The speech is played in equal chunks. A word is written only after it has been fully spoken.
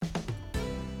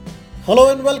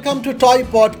Hello and welcome to Toy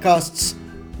Podcasts.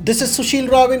 This is Sushil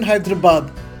Rao in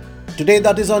Hyderabad. Today,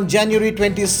 that is on January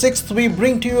 26th, we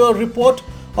bring to you a report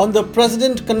on the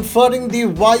President conferring the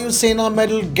Vayu Sena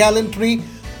Medal Gallantry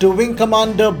to Wing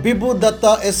Commander Bibu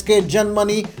Datta SK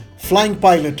Janmani, flying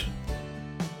pilot.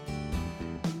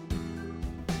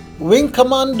 Wing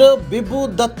Commander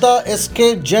Bibu Datta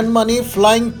SK Janmani,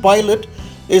 flying pilot,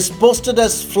 is posted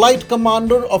as flight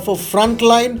commander of a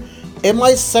frontline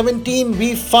Mi-17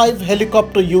 V5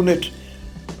 helicopter unit.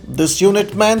 This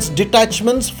unit mans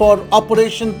detachments for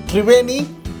Operation Triveni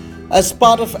as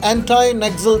part of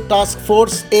Anti-Naxal Task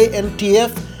Force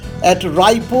ANTF at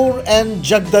Raipur and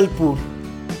Jagdalpur.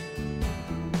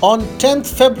 On 10th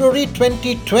February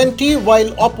 2020,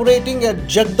 while operating at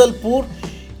Jagdalpur,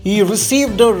 he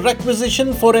received a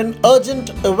requisition for an urgent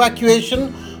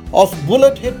evacuation of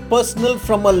bullet-hit personnel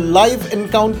from a live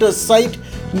encounter site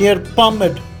near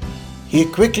Pamed. He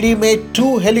quickly made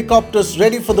 2 helicopters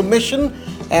ready for the mission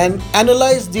and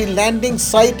analyzed the landing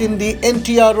site in the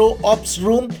NTRO ops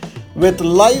room with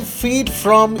live feed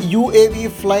from UAV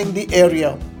flying the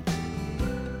area.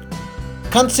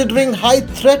 Considering high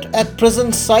threat at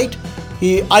present site,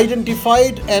 he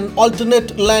identified an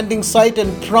alternate landing site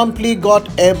and promptly got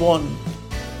airborne.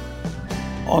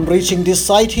 On reaching this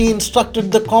site, he instructed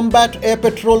the Combat Air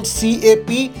Patrol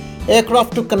CAP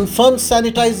aircraft to confirm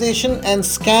sanitization and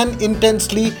scan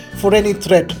intensely for any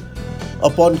threat.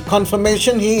 Upon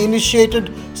confirmation, he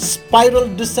initiated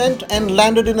spiral descent and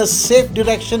landed in a safe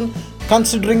direction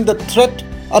considering the threat,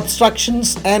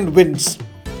 obstructions and winds.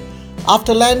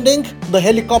 After landing, the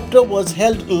helicopter was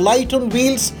held light on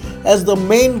wheels as the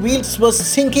main wheels were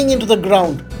sinking into the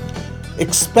ground.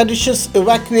 Expeditious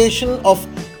evacuation of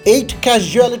 8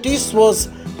 casualties was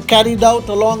carried out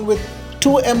along with 2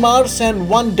 MRs and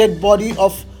 1 dead body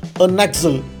of a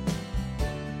Naxal.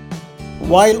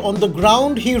 While on the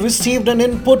ground, he received an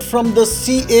input from the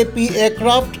CAP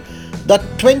aircraft that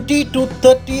 20 to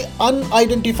 30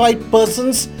 unidentified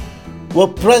persons were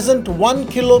present 1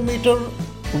 kilometer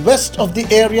west of the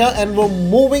area and were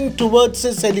moving towards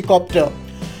his helicopter.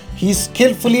 He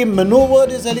skillfully maneuvered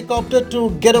his helicopter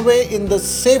to get away in the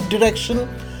safe direction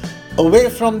away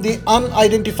from the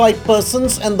unidentified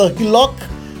persons and the hillock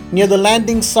near the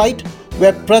landing site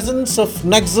where presence of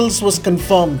Naxals was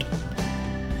confirmed.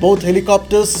 Both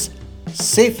helicopters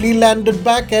safely landed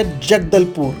back at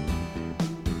Jagdalpur.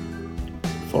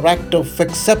 For act of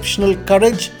exceptional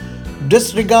courage,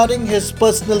 disregarding his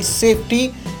personal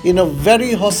safety in a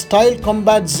very hostile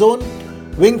combat zone,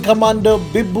 Wing Commander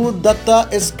Bibu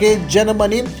Datta SK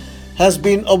Janmani has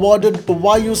been awarded the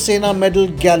Vayu Sena Medal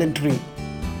Gallantry.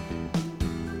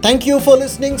 Thank you for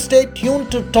listening. Stay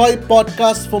tuned to Toy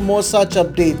Podcast for more such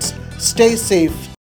updates. Stay safe.